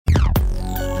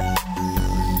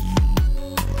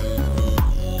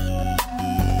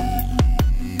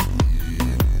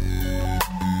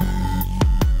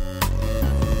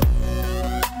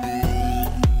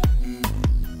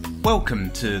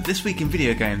Welcome to This Week in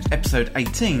Video Games, episode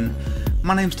 18.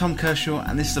 My name's Tom Kershaw,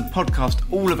 and this is a podcast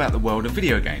all about the world of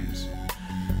video games.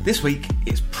 This week,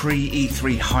 it's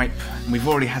pre-E3 hype, and we've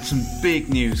already had some big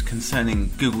news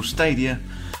concerning Google Stadia,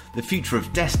 the future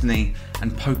of Destiny,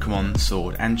 and Pokemon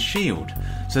Sword and Shield.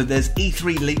 So there's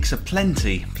E3 leaks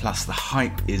aplenty, plus the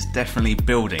hype is definitely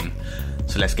building.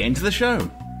 So let's get into the show.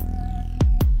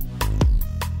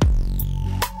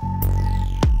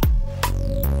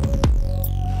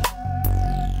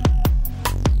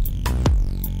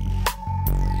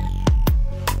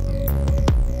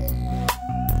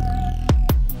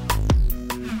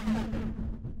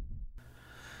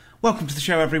 Welcome to the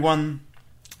show, everyone.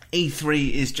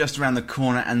 E3 is just around the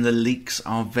corner and the leaks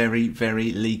are very,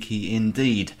 very leaky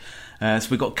indeed. So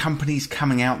we've got companies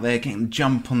coming out there getting the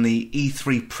jump on the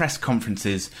E3 press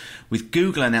conferences, with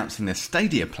Google announcing their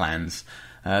Stadia plans.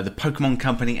 The Pokemon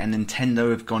Company and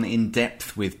Nintendo have gone in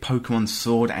depth with Pokemon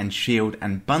Sword and Shield,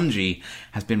 and Bungie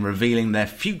has been revealing their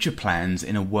future plans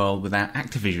in a world without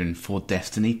Activision for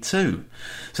Destiny 2.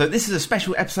 So this is a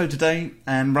special episode today,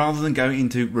 and rather than go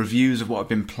into reviews of what I've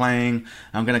been playing,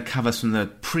 I'm going to cover some of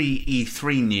the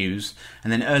pre-E3 news,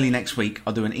 and then early next week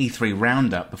I'll do an E3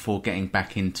 roundup before getting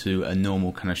back into a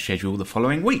normal kind of schedule the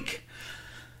following week.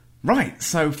 Right,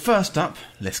 so first up,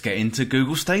 let's get into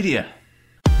Google Stadia.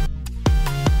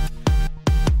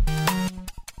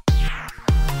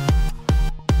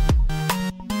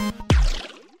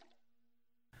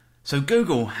 So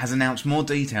Google has announced more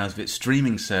details of its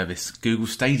streaming service, Google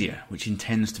Stadia, which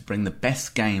intends to bring the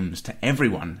best games to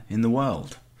everyone in the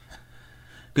world.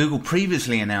 Google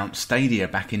previously announced Stadia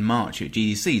back in March at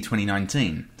GDC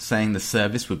 2019, saying the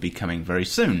service would be coming very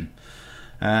soon.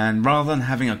 And rather than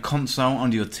having a console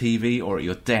under your TV or at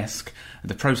your desk,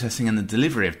 the processing and the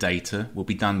delivery of data will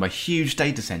be done by huge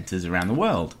data centres around the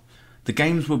world. The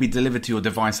games will be delivered to your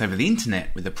device over the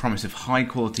internet with the promise of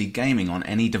high-quality gaming on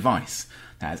any device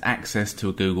that has access to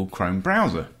a Google Chrome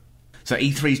browser. So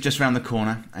E3 is just around the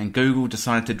corner, and Google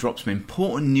decided to drop some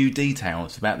important new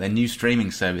details about their new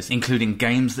streaming service, including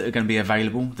games that are going to be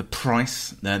available, the price,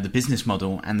 the business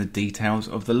model, and the details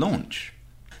of the launch.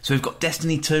 So we've got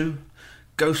Destiny 2,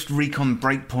 Ghost Recon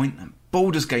Breakpoint,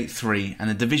 Baldur's Gate 3, and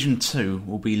The Division 2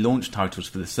 will be launch titles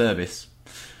for the service.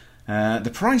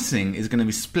 The pricing is going to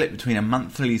be split between a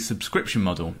monthly subscription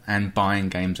model and buying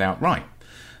games outright.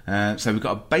 So we've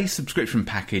got a base subscription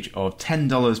package of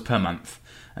 $10 per month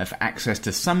for access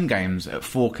to some games at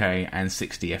 4K and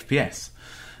 60 FPS.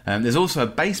 There's also a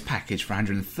base package for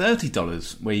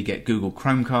 $130 where you get Google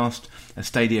Chromecast, a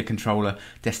Stadia controller,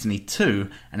 Destiny 2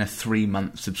 and a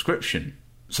 3-month subscription.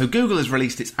 So Google has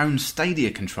released its own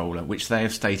Stadia controller, which they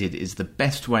have stated is the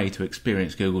best way to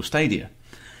experience Google Stadia.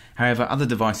 However, other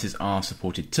devices are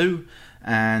supported too,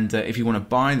 and if you want to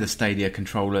buy the Stadia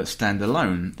controller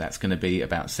standalone, that's going to be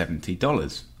about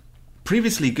 $70.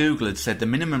 Previously, Google had said the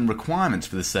minimum requirements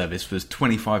for the service was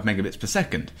 25 megabits per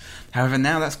second. However,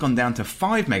 now that's gone down to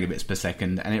 5 megabits per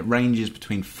second, and it ranges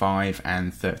between 5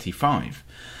 and 35.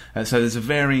 So there's a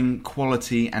varying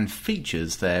quality and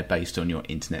features there based on your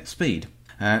internet speed.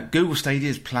 Google Stadia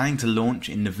is planning to launch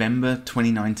in November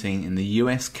 2019 in the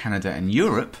US, Canada and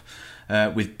Europe,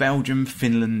 with Belgium,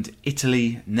 Finland,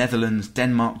 Italy, Netherlands,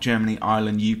 Denmark, Germany,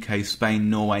 Ireland, UK, Spain,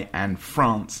 Norway and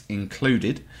France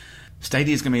included.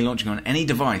 Stadia is going to be launching on any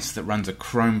device that runs a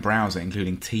Chrome browser,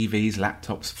 including TVs,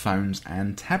 laptops, phones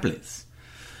and tablets.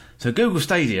 So Google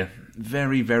Stadia,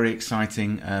 very, very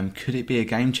exciting. Could it be a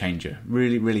game changer?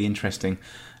 Really, really interesting.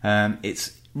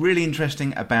 It's really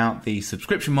interesting about the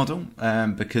subscription model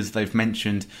because they've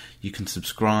mentioned you can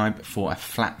subscribe for a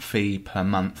flat fee per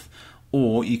month,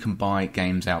 or you can buy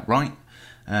games outright.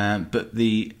 But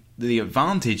the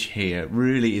advantage here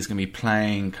really is going to be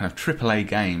playing kind of AAA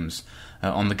games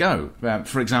on the go.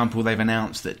 For example, they've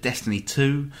announced that Destiny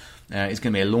 2 is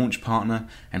going to be a launch partner,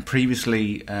 and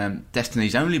previously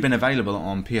Destiny's only been available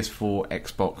on PS4,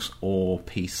 Xbox or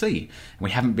PC.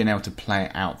 We haven't been able to play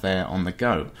it out there on the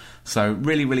go. So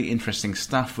really, really interesting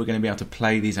stuff. We're going to be able to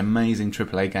play these amazing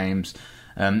AAA games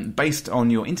based on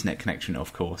your internet connection,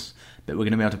 of course, but we're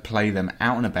going to be able to play them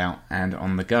out and about and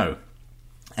on the go.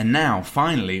 And now,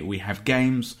 finally, we have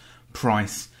games,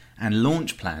 price, and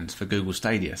launch plans for Google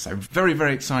Stadia. So very,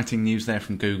 very exciting news there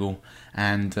from Google,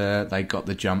 and they got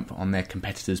the jump on their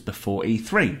competitors before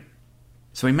E3.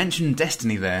 So we mentioned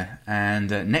Destiny there, and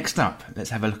next up,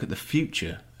 let's have a look at the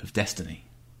future of Destiny.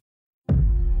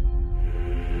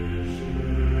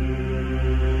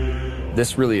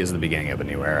 This really is the beginning of a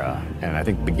new era, and I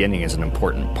think beginning is an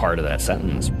important part of that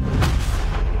sentence.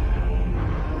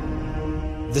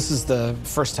 This is the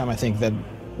first time I think that,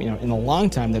 in a long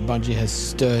time that Bungie has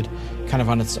stood kind of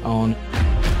on its own.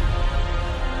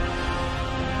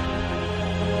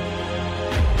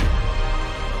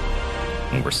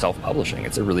 we're self-publishing.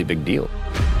 It's a really big deal.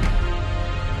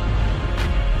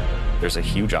 There's a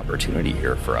huge opportunity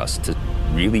here for us to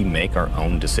really make our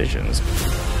own decisions.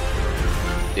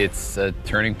 It's a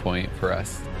turning point for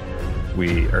us.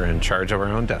 We are in charge of our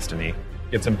own destiny.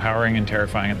 It's empowering and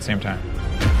terrifying at the same time.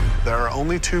 There are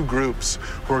only two groups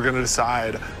who are going to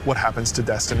decide what happens to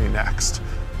Destiny next: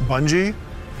 Bungie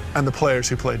and the players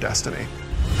who play Destiny.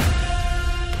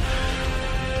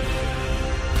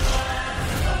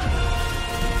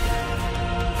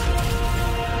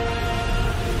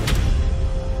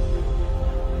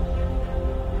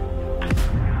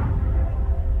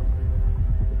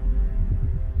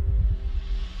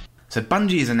 So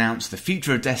Bungie has announced the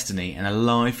future of Destiny in a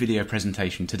live video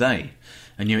presentation today.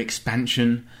 A new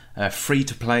expansion, a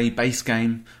free-to-play base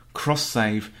game,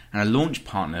 cross-save, and a launch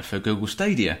partner for Google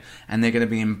Stadia, and they're going to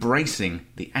be embracing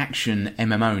the action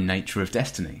MMO nature of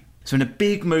Destiny. So in a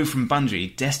big move from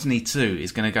Bungie, Destiny 2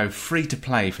 is going to go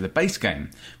free-to-play for the base game,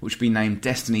 which will be named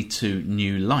Destiny 2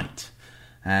 New Light.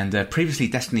 And previously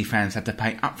Destiny fans had to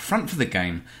pay up front for the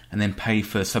game and then pay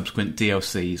for subsequent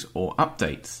DLCs or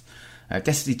updates.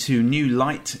 Destiny 2 New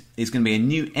Light is going to be a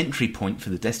new entry point for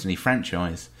the Destiny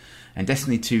franchise, and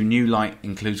Destiny 2 New Light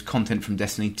includes content from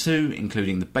Destiny 2,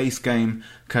 including the base game,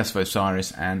 Curse of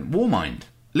Osiris, and Warmind.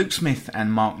 Luke Smith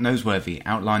and Mark Noseworthy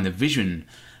outlined the vision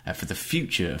for the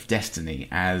future of Destiny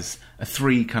as a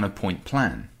 3 kind of point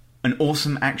plan. An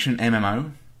awesome action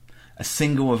MMO, a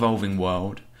single evolving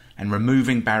world, and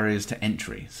removing barriers to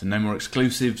entry, so no more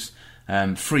exclusives,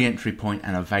 free entry point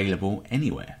and available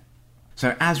anywhere.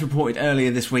 So as reported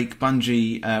earlier this week,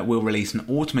 Bungie will release an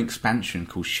autumn expansion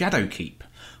called Shadowkeep,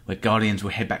 where Guardians will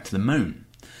head back to the moon.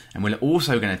 And we're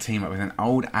also going to team up with an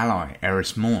old ally,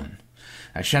 Eris Morn.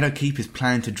 Shadowkeep is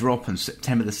planned to drop on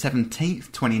September the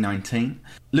 17th, 2019.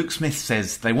 Luke Smith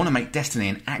says they want to make Destiny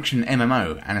an action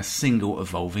MMO and a single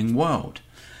evolving world.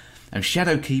 And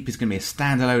Shadowkeep is going to be a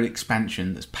standalone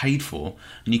expansion that's paid for,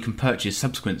 and you can purchase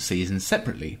subsequent seasons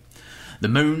separately. The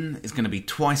moon is going to be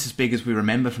twice as big as we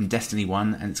remember from Destiny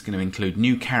 1, and it's going to include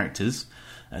new characters,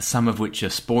 some of which are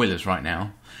spoilers right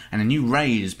now, and a new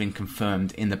raid has been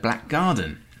confirmed in the Black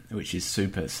Garden, which is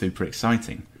super, super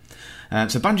exciting.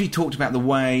 So Bungie talked about the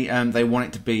way they want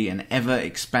it to be an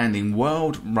ever-expanding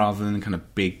world rather than kind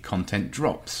of big content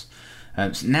drops.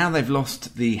 So now they've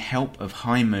lost the help of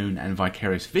High Moon and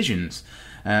Vicarious Visions.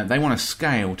 They want to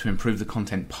scale to improve the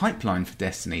content pipeline for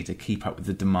Destiny to keep up with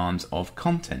the demands of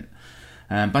content.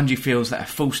 Bungie feels that a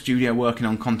full studio working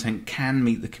on content can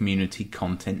meet the community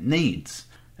content needs.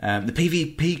 The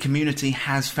PvP community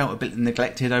has felt a bit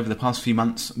neglected over the past few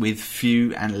months with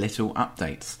few and little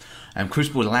updates.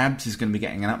 Crucible Labs is going to be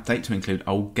getting an update to include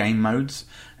old game modes.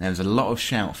 And there was a lot of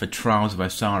shout for Trials of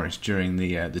Osiris during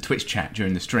the Twitch chat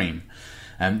during the stream.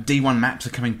 D1 maps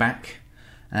are coming back.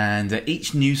 And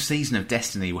each new season of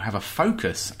Destiny will have a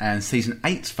focus, and Season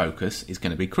 8's focus is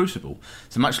going to be Crucible.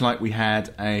 So much like we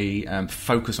had a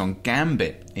focus on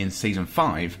Gambit in Season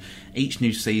 5, each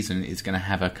new season is going to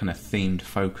have a kind of themed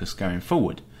focus going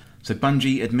forward. So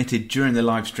Bungie admitted during the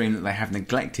live stream that they have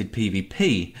neglected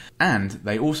PvP, and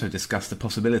they also discussed the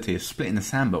possibility of splitting the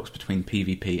sandbox between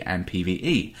PvP and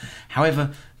PvE.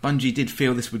 However, Bungie did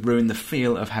feel this would ruin the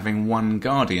feel of having one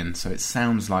Guardian, so it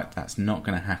sounds like that's not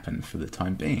going to happen for the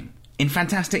time being. In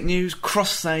fantastic news,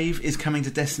 cross-save is coming to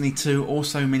Destiny 2,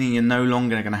 also meaning you're no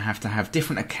longer going to have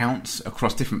different accounts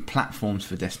across different platforms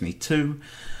for Destiny 2.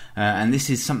 And this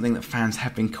is something that fans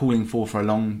have been calling for a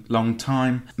long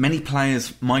time. Many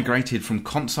players migrated from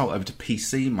console over to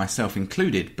PC, myself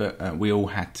included, but we all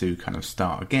had to kind of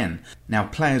start again. Now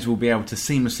players will be able to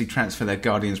seamlessly transfer their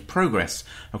Guardian's progress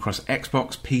across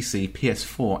Xbox, PC,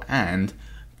 PS4 and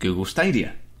Google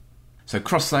Stadia. So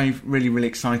cross-save, really, really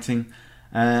exciting.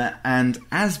 And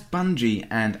as Bungie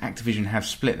and Activision have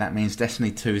split, that means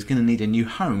Destiny 2 is going to need a new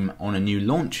home on a new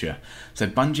launcher. So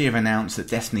Bungie have announced that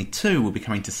Destiny 2 will be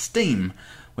coming to Steam,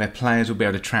 where players will be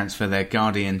able to transfer their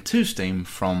Guardian to Steam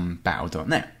from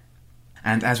Battle.net.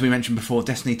 And as we mentioned before,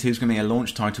 Destiny 2 is going to be a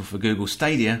launch title for Google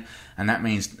Stadia, and that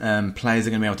means players are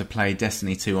going to be able to play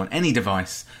Destiny 2 on any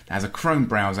device that has a Chrome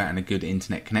browser and a good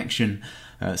internet connection.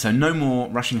 So no more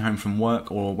rushing home from work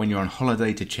or when you're on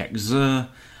holiday to check Xur.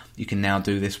 You can now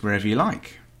do this wherever you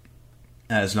like,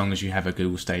 as long as you have a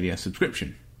Google Stadia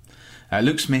subscription.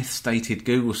 Luke Smith stated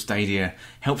Google Stadia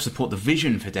helps support the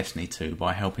vision for Destiny 2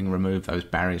 by helping remove those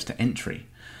barriers to entry.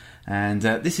 And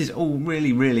this is all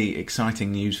really, really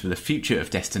exciting news for the future of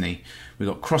Destiny. We've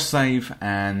got cross-save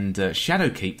and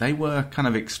Shadowkeep. They were kind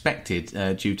of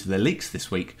expected due to the leaks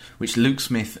this week, which Luke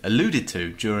Smith alluded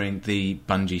to during the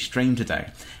Bungie stream today.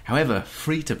 However,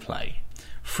 free-to-play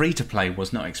free-to-play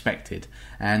was not expected.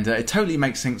 And it totally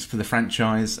makes sense for the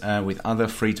franchise with other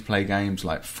free-to-play games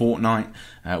like Fortnite,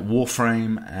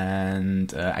 Warframe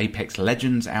and Apex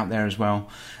Legends out there as well.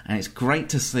 And it's great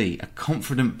to see a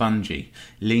confident Bungie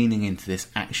leaning into this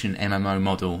action MMO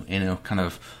model in a kind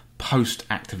of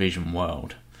post-Activision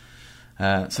world.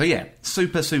 So yeah,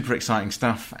 super exciting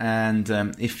stuff. And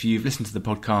if you've listened to the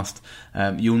podcast,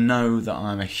 you'll know that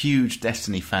I'm a huge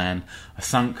Destiny fan. I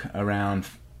sunk around,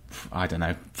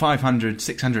 500,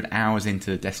 600 hours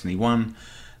into Destiny 1.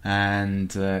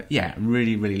 And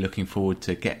really looking forward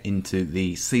to get into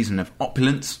the Season of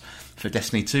Opulence for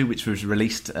Destiny 2, which was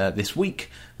released this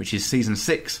week, which is Season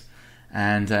 6.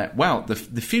 And,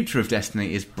 the future of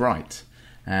Destiny is bright,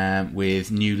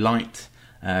 with new light,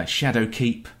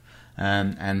 Shadowkeep,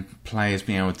 and players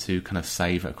being able to kind of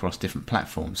save across different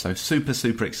platforms. So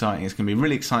super exciting. It's going to be a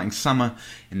really exciting summer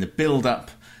in the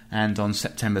build-up, and on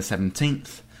September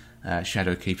 17th,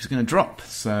 Shadowkeep is going to drop.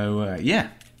 So,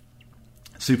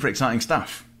 super exciting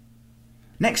stuff.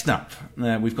 Next up,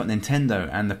 we've got Nintendo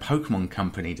and the Pokemon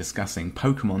Company discussing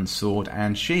Pokemon Sword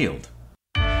and Shield.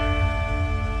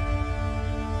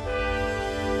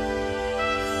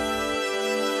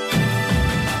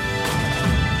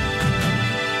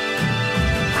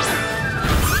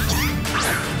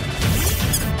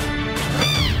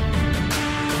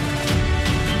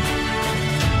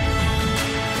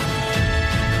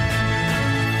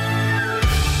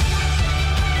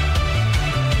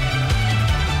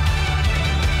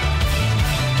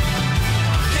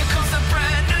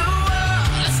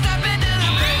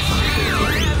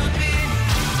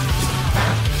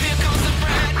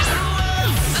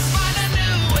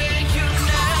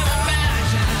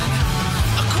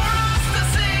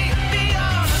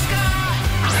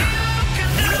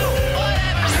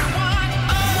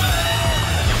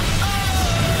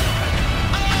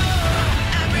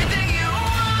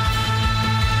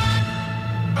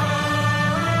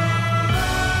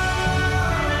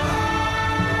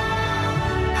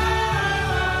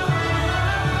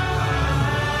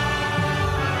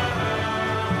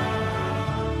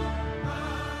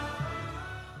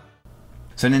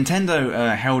 So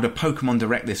Nintendo held a Pokemon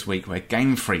Direct this week where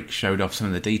Game Freak showed off some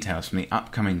of the details from the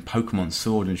upcoming Pokemon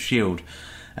Sword and Shield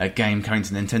game coming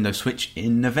to Nintendo Switch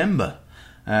in November.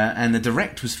 And the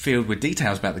Direct was filled with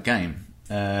details about the game.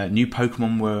 New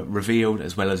Pokemon were revealed,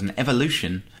 as well as an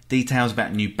evolution, details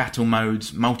about new battle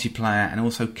modes, multiplayer, and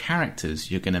also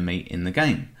characters you're going to meet in the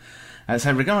game.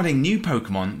 So regarding new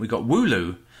Pokemon, we got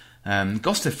Wooloo,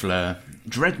 Gossifleur,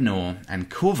 Dreadnought, and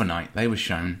Corviknight. They were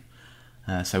shown.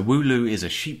 So Wooloo is a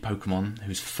sheep Pokemon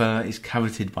whose fur is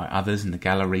coveted by others in the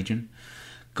Galar region.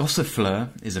 Gossifleur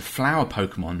is a flower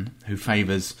Pokemon who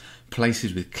favours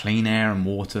places with clean air and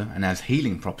water and has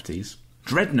healing properties.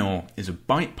 Dreadnought is a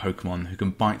bite Pokemon who can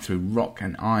bite through rock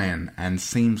and iron and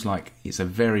seems like it's a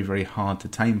very hard to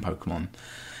tame Pokemon.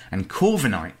 And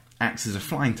Corviknight acts as a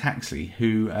flying taxi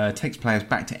who takes players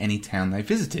back to any town they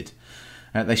visited.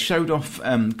 They showed off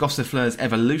Gossifleur's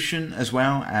evolution as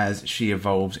well as she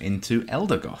evolves into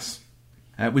Eldegoss.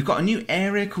 We've got a new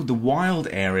area called the Wild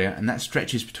Area, and that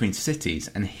stretches between cities,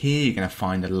 and here you're going to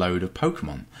find a load of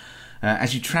Pokemon.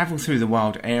 As you travel through the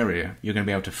Wild Area, you're going to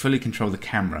be able to fully control the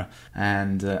camera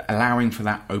and allowing for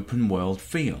that open world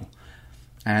feel.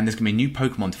 And there's going to be new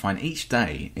Pokemon to find each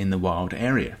day in the Wild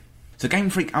Area. So Game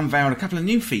Freak unveiled a couple of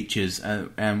new features.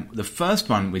 The first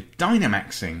one with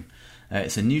Dynamaxing.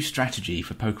 It's a new strategy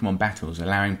for Pokemon battles,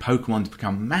 allowing Pokemon to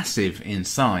become massive in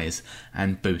size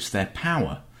and boost their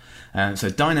power. So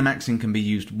Dynamaxing can be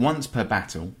used once per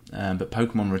battle, but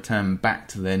Pokemon return back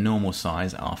to their normal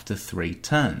size after 3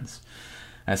 turns.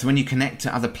 So when you connect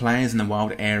to other players in the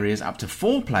wild areas, up to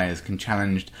 4 players can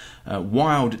challenge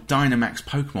wild Dynamax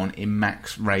Pokemon in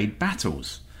max raid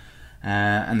battles.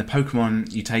 And the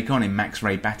Pokemon you take on in max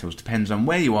raid battles depends on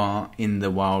where you are in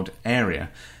the wild area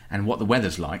and what the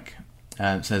weather's like.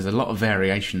 So there's a lot of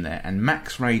variation there, and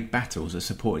max raid battles are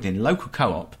supported in local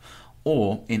co-op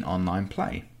or in online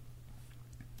play.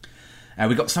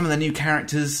 We got some of the new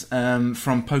characters from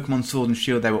Pokemon Sword and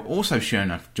Shield. They were also shown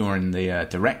off during the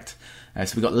Direct.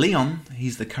 So we got Leon.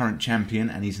 He's the current champion,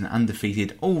 and he's an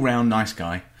undefeated, all-round nice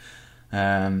guy.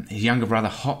 His younger brother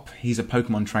Hop, he's a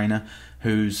Pokemon trainer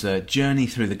whose journey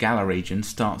through the Galar region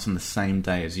starts on the same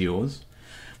day as yours.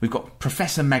 We've got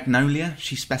Professor Magnolia.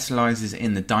 She specialises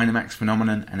in the Dynamax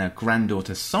phenomenon, and her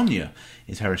granddaughter Sonia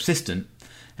is her assistant.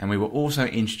 And we were also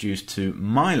introduced to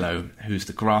Milo, who's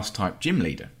the Grass-type gym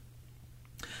leader.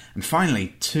 And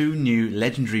finally, 2 new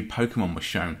legendary Pokemon were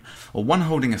shown, or one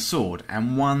holding a sword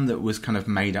and one that was kind of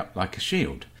made up like a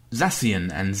shield.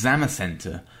 Zacian and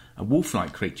Zamacenta are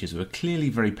wolf-like creatures who are clearly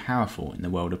very powerful in the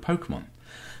world of Pokemon.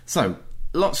 So,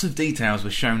 lots of details were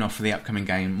shown off for the upcoming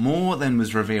game, more than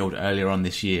was revealed earlier on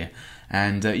this year.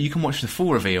 And you can watch the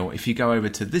full reveal if you go over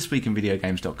to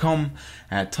thisweekinvideogames.com,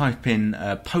 type in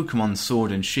Pokemon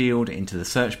Sword and Shield into the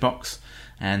search box,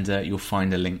 and you'll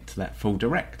find a link to that full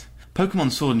direct.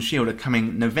 Pokemon Sword and Shield are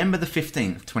coming November the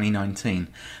 15th, 2019.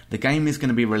 The game is going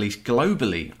to be released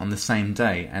globally on the same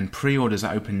day, and pre-orders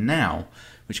are open now,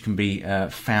 which can be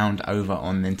found over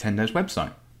on Nintendo's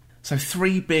website. So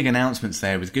 3 big announcements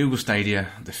there with Google Stadia,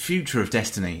 the future of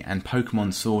Destiny, and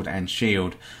Pokemon Sword and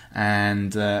Shield.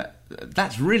 And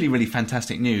that's really, really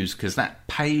fantastic news, because that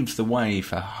paves the way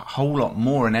for a whole lot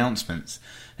more announcements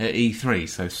at E3.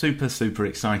 So super, super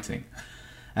exciting.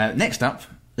 Next up,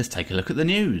 let's take a look at the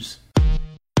news.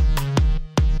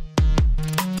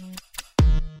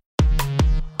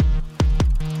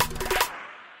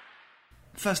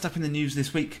 First up in the news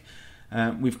this week,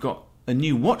 we've got a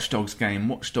new Watch Dogs game,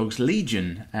 Watch Dogs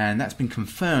Legion, and that's been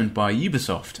confirmed by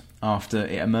Ubisoft after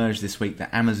it emerged this week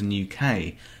that Amazon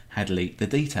UK had leaked the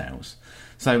details.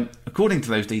 So, according to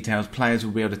those details, players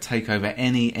will be able to take over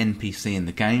any NPC in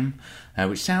the game,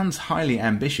 which sounds highly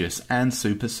ambitious and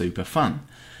super, super fun.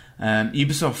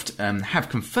 Ubisoft have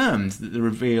confirmed that the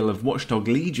reveal of Watch Dogs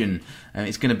Legion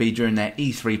is going to be during their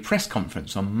E3 press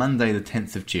conference on Monday the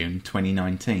 10th of June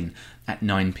 2019 at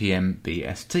 9 PM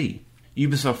BST.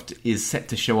 Ubisoft is set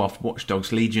to show off Watch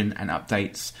Dogs Legion and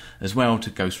updates as well to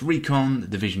Ghost Recon, The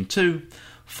Division 2,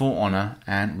 For Honor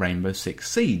and Rainbow Six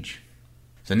Siege.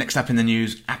 So next up in the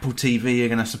news, Apple TV are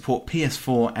going to support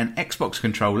PS4 and Xbox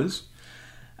controllers.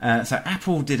 So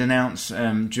Apple did announce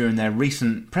during their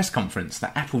recent press conference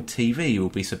that Apple TV will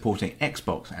be supporting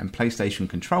Xbox and PlayStation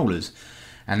controllers,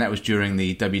 and that was during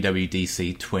the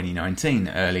WWDC 2019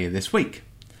 earlier this week.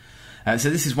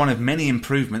 So this is one of many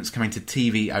improvements coming to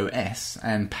TV OS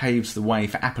and paves the way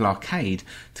for Apple Arcade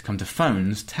to come to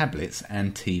phones, tablets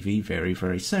and TV very,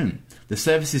 very soon. The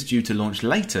service is due to launch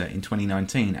later in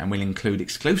 2019 and will include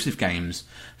exclusive games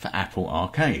for Apple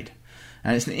Arcade.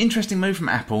 And it's an interesting move from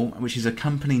Apple, which is a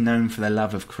company known for their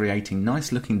love of creating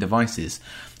nice-looking devices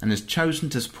and has chosen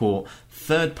to support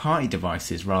third-party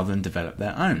devices rather than develop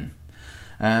their own.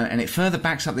 And it further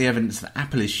backs up the evidence that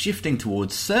Apple is shifting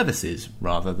towards services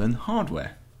rather than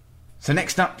hardware. So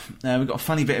next up, we've got a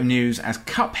funny bit of news as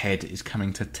Cuphead is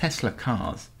coming to Tesla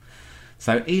cars.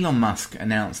 So Elon Musk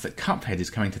announced that Cuphead is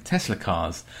coming to Tesla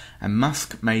cars, and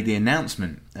Musk made the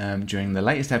announcement during the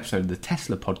latest episode of the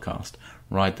Tesla podcast,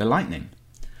 Ride the Lightning.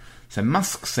 So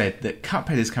Musk said that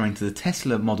Cuphead is coming to the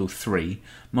Tesla Model 3,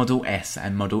 Model S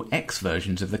and Model X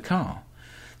versions of the car.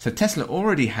 So Tesla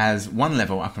already has one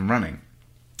level up and running,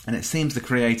 and it seems the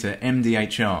creator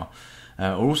MDHR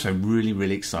are also really,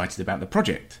 really excited about the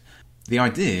project. The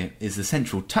idea is the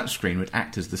central touchscreen would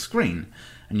act as the screen,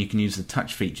 and you can use the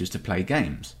touch features to play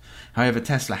games. However,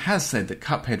 Tesla has said that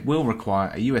Cuphead will require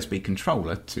a USB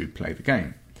controller to play the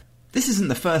game. This isn't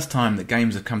the first time that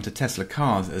games have come to Tesla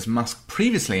cars, as Musk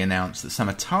previously announced that some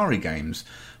Atari games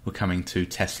were coming to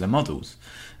Tesla models.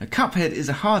 Cuphead is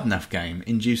a hard enough game,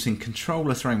 inducing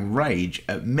controller throwing rage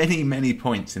at many, many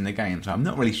points in the game, so I'm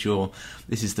not really sure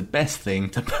this is the best thing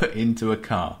to put into a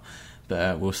car.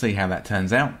 But we'll see how that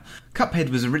turns out. Cuphead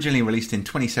was originally released in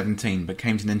 2017, but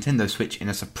came to Nintendo Switch in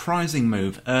a surprising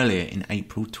move earlier in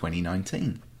April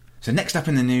 2019. So next up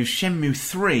in the news, Shenmue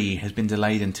 3 has been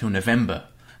delayed until November.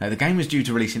 The game was due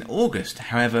to release in August,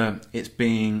 however, it's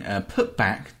being put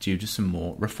back due to some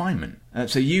more refinement.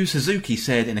 So Yu Suzuki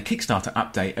said in a Kickstarter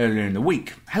update earlier in the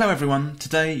week, "Hello everyone,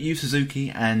 today Yu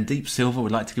Suzuki and Deep Silver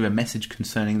would like to give a message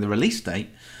concerning the release date.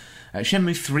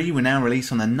 Shenmue 3 will now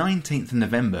release on the 19th of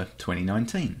November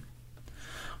 2019.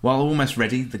 While almost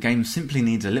ready, the game simply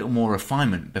needs a little more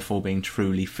refinement before being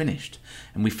truly finished,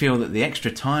 and we feel that the extra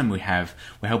time we have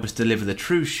will help us deliver the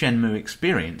true Shenmue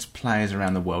experience players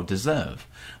around the world deserve.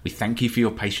 We thank you for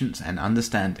your patience and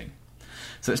understanding."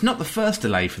 So it's not the first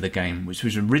delay for the game, which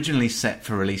was originally set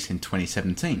for release in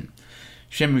 2017.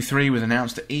 Shenmue 3 was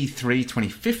announced at E3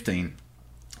 2015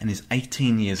 and is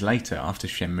 18 years later after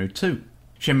Shenmue 2.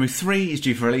 Shenmue 3 is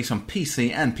due for release on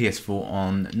PC and PS4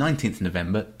 on 19th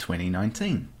November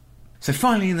 2019. So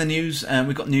finally in the news,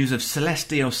 we've got news of Celeste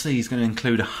DLC is going to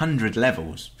include 100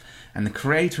 levels, and the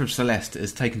creator of Celeste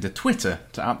has taken to Twitter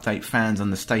to update fans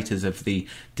on the status of the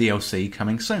DLC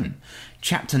coming soon.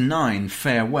 Chapter 9,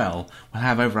 Farewell, will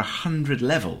have over 100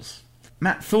 levels.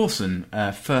 Matt Thorson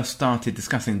first started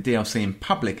discussing DLC in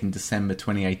public in December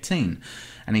 2018,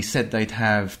 and he said they'd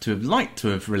liked to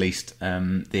have released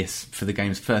this for the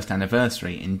game's first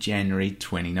anniversary in January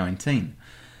 2019.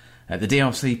 The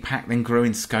DLC pack then grew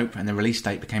in scope and the release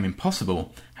date became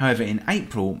impossible. However, in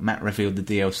April, Matt revealed the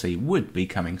DLC would be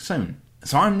coming soon.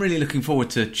 So I'm really looking forward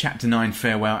to Chapter 9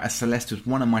 Farewell, as Celeste was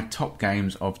one of my top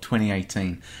games of 2018.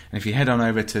 And if you head on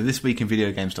over to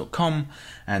thisweekinvideogames.com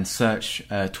and search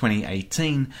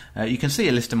 2018, you can see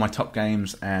a list of my top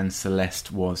games, and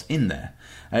Celeste was in there.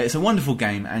 It's a wonderful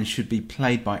game and should be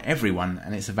played by everyone,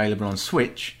 and it's available on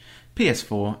Switch,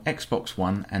 PS4, Xbox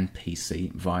One and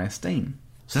PC via Steam.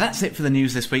 So that's it for the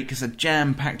news this week. It's a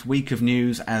jam-packed week of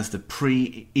news as the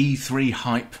pre-E3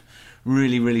 hype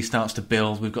really starts to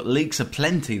build. We've got leaks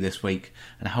aplenty this week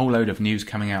and a whole load of news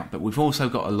coming out, but we've also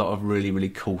got a lot of really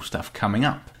cool stuff coming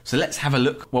up. So let's have a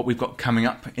look what we've got coming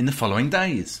up in the following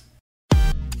days.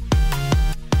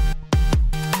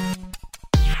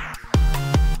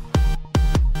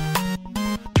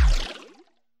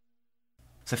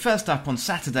 So first up, on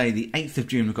Saturday the 8th of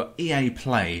June, we've got EA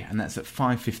Play, and that's at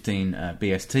 5:15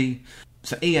 BST.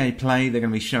 So EA Play, they're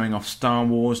going to be showing off Star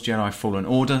Wars Jedi Fallen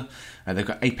Order. They've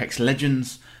got Apex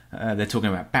Legends. They're talking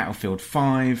about Battlefield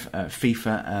 5,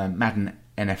 FIFA, Madden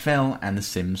NFL, and The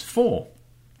Sims 4.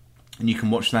 And you can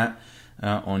watch that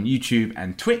on YouTube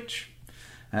and Twitch.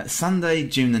 Sunday,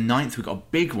 June the 9th, we've got a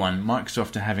big one.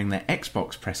 Microsoft are having their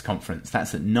Xbox press conference.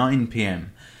 That's at 9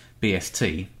 PM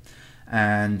BST.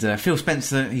 And Phil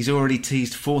Spencer, he's already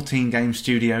teased 14 game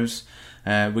studios.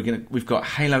 We've got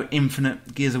Halo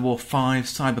Infinite, Gears of War 5,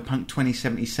 Cyberpunk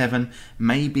 2077,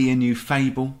 maybe a new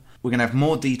Fable. We're going to have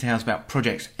more details about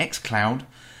Project xCloud,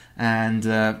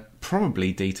 and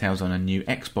probably details on a new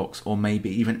Xbox, or maybe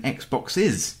even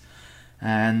Xboxes.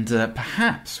 And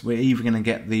perhaps we're even going to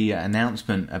get the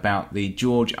announcement about the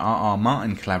George R.R.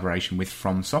 Martin collaboration with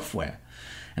From Software.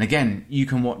 And again, you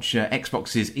can watch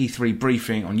Xbox's E3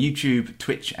 briefing on YouTube,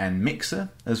 Twitch and Mixer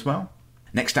as well.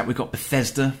 Next up, we've got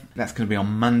Bethesda. That's going to be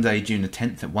on Monday, June the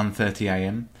 10th at 1:30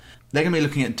 AM. They're going to be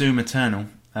looking at Doom Eternal.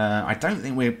 I don't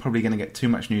think we're probably going to get too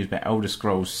much news about Elder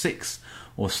Scrolls 6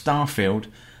 or Starfield.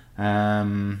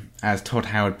 As Todd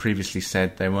Howard previously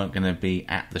said, they weren't going to be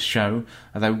at the show,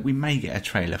 although we may get a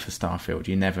trailer for Starfield.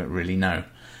 You never really know.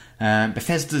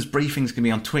 Bethesda's briefing is going to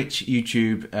be on Twitch,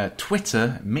 YouTube,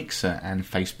 Twitter, Mixer and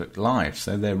Facebook Live.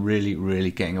 So they're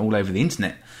really getting all over the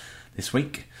internet this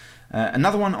week.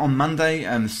 Another one on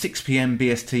Monday, 6 PM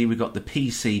BST, we've got the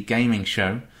PC Gaming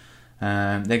Show.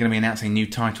 They're going to be announcing new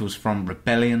titles from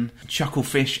Rebellion,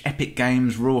 Chucklefish, Epic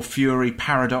Games, Raw Fury,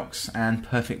 Paradox and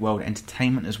Perfect World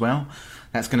Entertainment as well.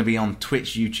 That's going to be on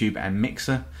Twitch, YouTube and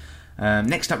Mixer.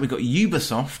 Next up, we've got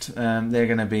Ubisoft. They're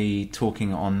going to be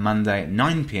talking on Monday at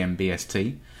 9 PM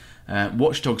BST.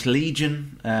 Watch Dogs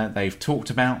Legion, they've talked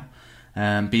about.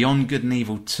 Beyond Good and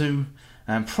Evil 2.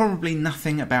 Probably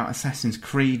nothing about Assassin's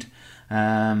Creed.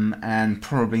 And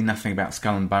probably nothing about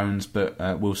Skull and Bones,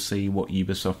 but we'll see what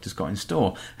Ubisoft has got in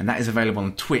store. And that is available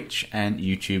on Twitch and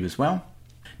YouTube as well.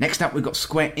 Next up, we've got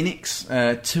Square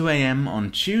Enix, 2 AM on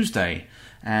Tuesday.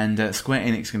 And Square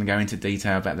Enix is going to go into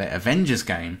detail about their Avengers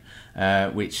game,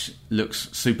 which looks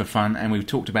super fun. And we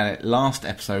talked about it last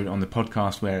episode on the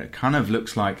podcast, where it kind of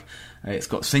looks like it's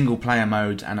got single player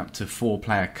modes and up to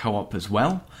 4-player co-op as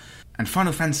well. And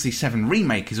Final Fantasy VII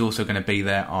Remake is also going to be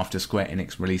there after Square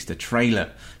Enix released a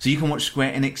trailer. So you can watch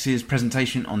Square Enix's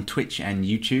presentation on Twitch and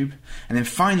YouTube. And then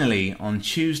finally, on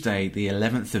Tuesday, the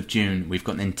 11th of June, we've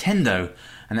got Nintendo,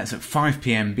 and that's at 5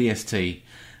 PM BST.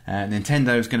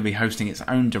 Nintendo is going to be hosting its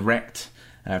own direct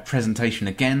presentation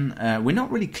again. We're not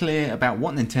really clear about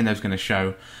what Nintendo's going to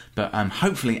show, but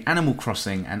hopefully Animal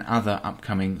Crossing and other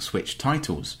upcoming Switch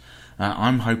titles.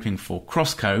 I'm hoping for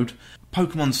Crosscode.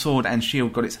 Pokemon Sword and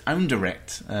Shield got its own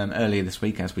direct earlier this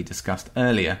week, as we discussed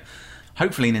earlier.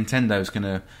 Hopefully Nintendo's going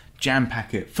to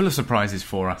jam-pack it full of surprises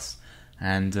for us,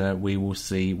 and we will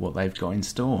see what they've got in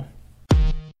store.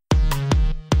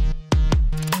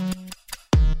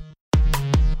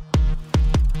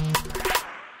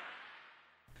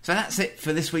 So that's it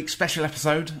for this week's special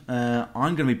episode. I'm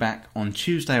going to be back on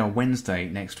Tuesday or Wednesday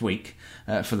next week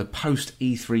for the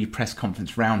post-E3 press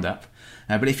conference roundup.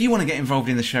 But if you want to get involved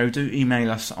in the show, do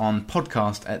email us on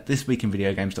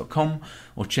podcast@thisweekinvideogames.com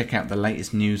or check out the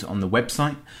latest news on the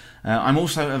website. I'm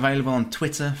also available on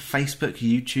Twitter, Facebook,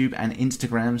 YouTube and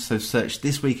Instagram, so search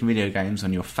This Week in Video Games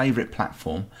on your favourite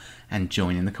platform and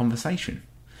join in the conversation.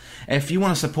 If you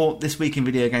want to support This Week in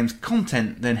Video Games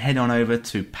content, then head on over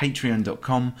to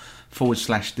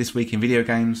patreon.com/This Week in Video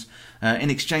Games.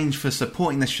 In exchange for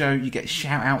supporting the show, you get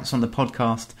shout outs on the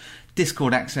podcast,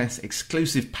 Discord access,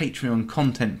 exclusive Patreon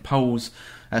content polls,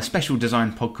 special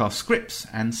design podcast scripts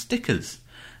and stickers.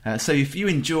 So if you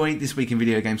enjoy This Week in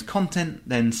Video Games content,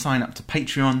 then sign up to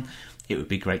Patreon. It would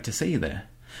be great to see you there.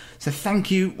 So thank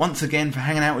you once again for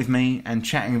hanging out with me and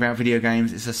chatting about video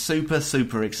games. It's a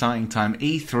super exciting time.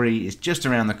 E3 is just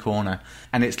around the corner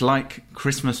and it's like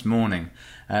Christmas morning.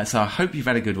 So I hope you've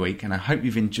had a good week and I hope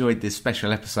you've enjoyed this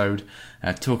special episode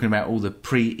talking about all the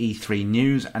pre-E3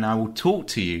 news, and I will talk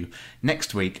to you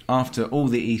next week after all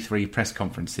the E3 press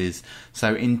conferences.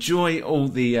 So enjoy all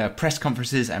the press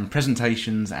conferences and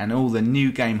presentations and all the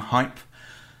new game hype.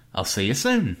 I'll see you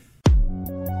soon.